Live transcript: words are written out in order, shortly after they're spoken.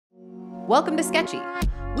Welcome to Sketchy.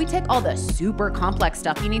 We take all the super complex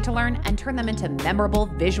stuff you need to learn and turn them into memorable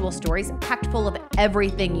visual stories packed full of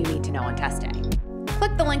everything you need to know on test day.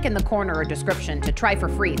 Click the link in the corner or description to try for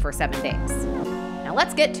free for 7 days. Now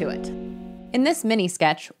let's get to it. In this mini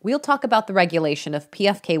sketch, we'll talk about the regulation of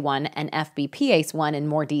PFK1 and FBPase1 in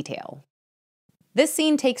more detail. This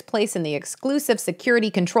scene takes place in the exclusive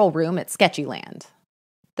security control room at Sketchyland.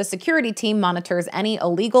 The security team monitors any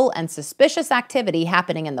illegal and suspicious activity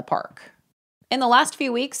happening in the park. In the last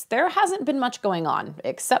few weeks, there hasn't been much going on,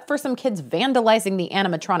 except for some kids vandalizing the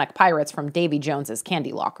animatronic pirates from Davy Jones's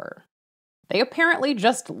candy locker. They apparently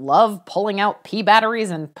just love pulling out pee batteries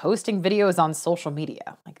and posting videos on social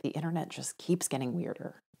media. Like, the internet just keeps getting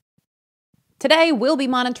weirder. Today, we'll be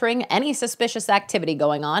monitoring any suspicious activity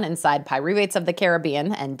going on inside Pirates of the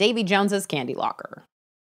Caribbean and Davy Jones's candy locker.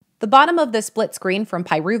 The bottom of the split screen from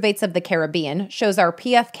Pirates of the Caribbean shows our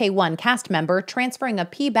PFK1 cast member transferring a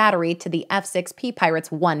P battery to the F6P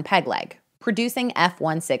Pirate's 1 peg leg, producing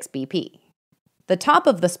F16BP. The top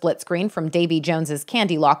of the split screen from Davy Jones's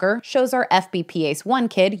candy locker shows our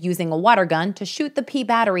FBPase1 kid using a water gun to shoot the P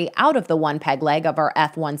battery out of the 1 peg leg of our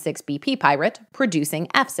F16BP Pirate, producing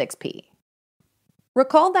F6P.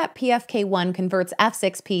 Recall that PFK1 converts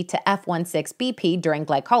F6P to F16BP during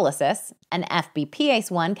glycolysis, and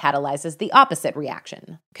FBPase1 catalyzes the opposite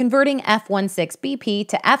reaction, converting F16BP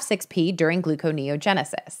to F6P during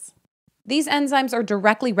gluconeogenesis. These enzymes are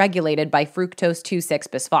directly regulated by fructose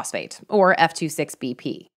 2,6-bisphosphate, or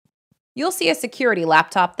F26BP. You'll see a security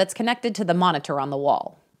laptop that's connected to the monitor on the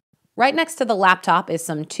wall. Right next to the laptop is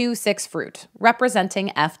some 2,6-fruit,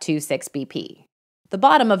 representing F26BP. The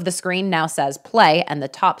bottom of the screen now says play and the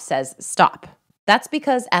top says stop. That's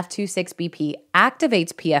because F26BP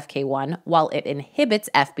activates PFK1 while it inhibits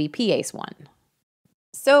FBPase1.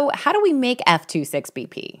 So how do we make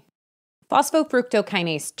F26BP?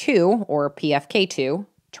 Phosphofructokinase 2, or PFK2,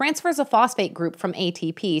 transfers a phosphate group from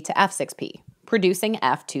ATP to F6P, producing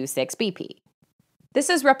F26BP. This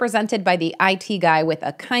is represented by the IT guy with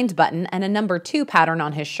a kind button and a number 2 pattern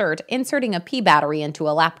on his shirt inserting a P battery into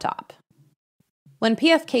a laptop. When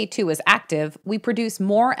PFK2 is active, we produce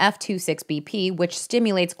more F26BP, which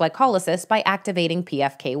stimulates glycolysis by activating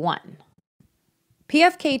PFK1.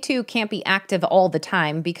 PFK2 can't be active all the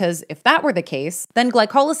time because if that were the case, then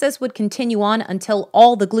glycolysis would continue on until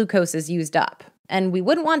all the glucose is used up. And we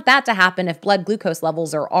wouldn't want that to happen if blood glucose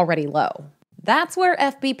levels are already low. That's where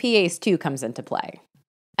FBPase2 comes into play.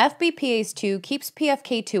 FBPase2 keeps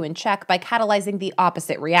PFK2 in check by catalyzing the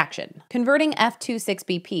opposite reaction, converting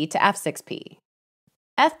F26BP to F6P.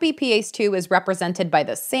 FBPase2 is represented by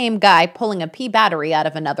the same guy pulling a P battery out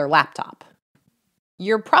of another laptop.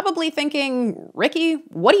 You're probably thinking, Ricky,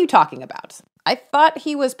 what are you talking about? I thought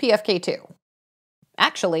he was PFK2.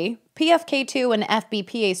 Actually, PFK2 and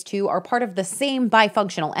FBPase2 are part of the same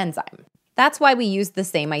bifunctional enzyme. That's why we use the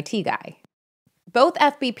same IT guy. Both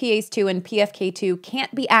FBPase2 and PFK2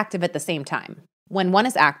 can't be active at the same time. When one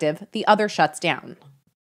is active, the other shuts down.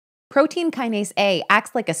 Protein kinase A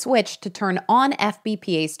acts like a switch to turn on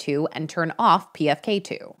FBPase2 and turn off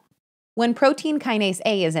PFK2. When protein kinase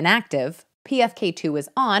A is inactive, PFK2 is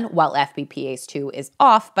on while FBPase2 is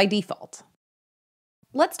off by default.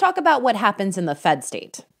 Let's talk about what happens in the fed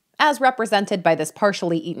state, as represented by this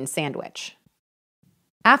partially eaten sandwich.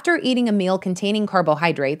 After eating a meal containing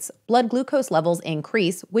carbohydrates, blood glucose levels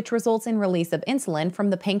increase, which results in release of insulin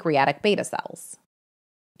from the pancreatic beta cells.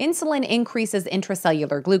 Insulin increases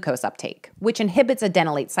intracellular glucose uptake, which inhibits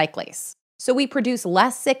adenylate cyclase, so we produce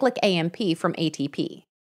less cyclic AMP from ATP.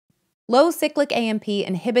 Low cyclic AMP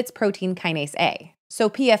inhibits protein kinase A, so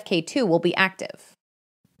PFK2 will be active.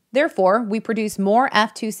 Therefore, we produce more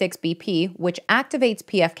F26BP, which activates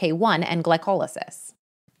PFK1 and glycolysis.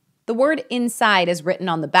 The word inside is written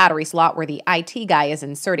on the battery slot where the IT guy is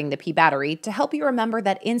inserting the P battery to help you remember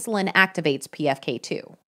that insulin activates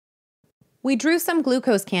PFK2. We drew some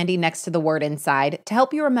glucose candy next to the word inside to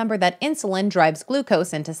help you remember that insulin drives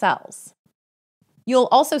glucose into cells. You'll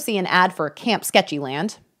also see an ad for Camp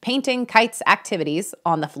Sketchyland, painting, kites, activities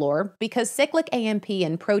on the floor because cyclic AMP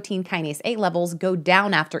and protein kinase A levels go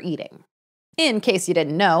down after eating. In case you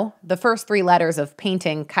didn't know, the first 3 letters of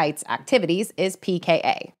painting, kites, activities is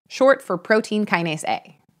PKA, short for protein kinase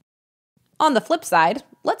A. On the flip side,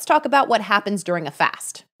 let's talk about what happens during a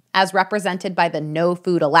fast, as represented by the no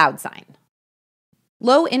food allowed sign.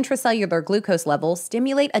 Low intracellular glucose levels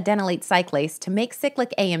stimulate adenylate cyclase to make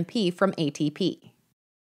cyclic AMP from ATP.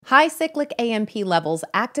 High cyclic AMP levels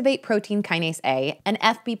activate protein kinase A, and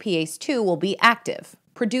FBPase2 will be active,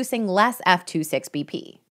 producing less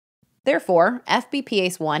F26BP. Therefore,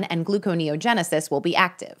 FBPase1 and gluconeogenesis will be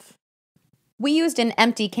active. We used an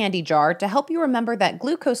empty candy jar to help you remember that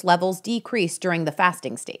glucose levels decrease during the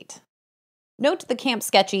fasting state. Note the Camp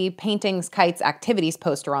Sketchy Paintings, Kites, Activities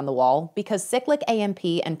poster on the wall because cyclic AMP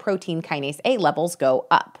and protein kinase A levels go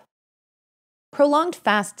up. Prolonged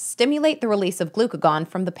fasts stimulate the release of glucagon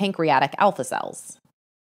from the pancreatic alpha cells.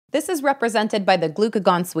 This is represented by the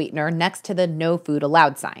glucagon sweetener next to the No Food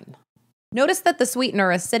Allowed sign. Notice that the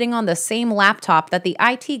sweetener is sitting on the same laptop that the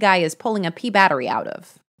IT guy is pulling a P battery out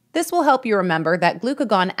of. This will help you remember that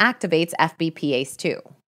glucagon activates FBPase2.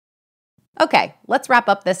 Okay, let's wrap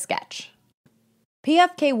up this sketch.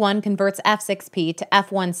 PFK1 converts F6P to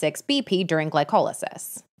F16BP during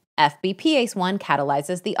glycolysis. FBPase1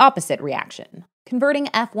 catalyzes the opposite reaction, converting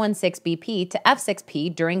F16BP to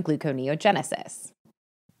F6P during gluconeogenesis.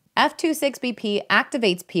 F26BP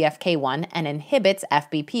activates PFK1 and inhibits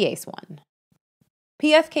FBPase1.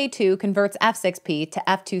 PFK2 converts F6P to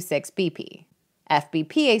F26BP.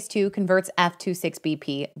 FBPase2 converts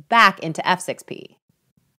F26BP back into F6P.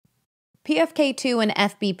 PFK2 and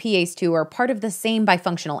FBPase2 are part of the same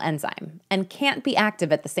bifunctional enzyme and can't be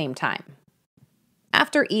active at the same time.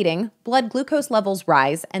 After eating, blood glucose levels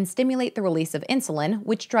rise and stimulate the release of insulin,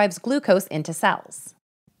 which drives glucose into cells.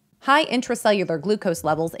 High intracellular glucose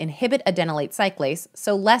levels inhibit adenylate cyclase,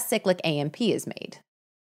 so less cyclic AMP is made.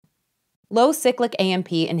 Low cyclic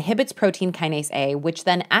AMP inhibits protein kinase A, which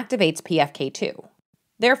then activates PFK2.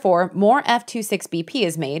 Therefore, more F26BP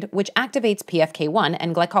is made, which activates PFK1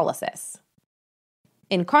 and glycolysis.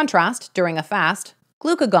 In contrast, during a fast,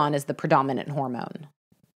 glucagon is the predominant hormone.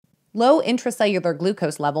 Low intracellular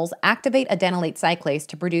glucose levels activate adenylate cyclase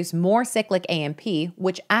to produce more cyclic AMP,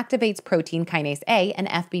 which activates protein kinase A and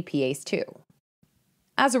FBPase2.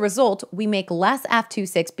 As a result, we make less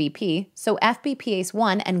F26BP, so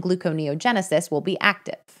FBPase1 and gluconeogenesis will be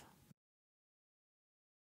active.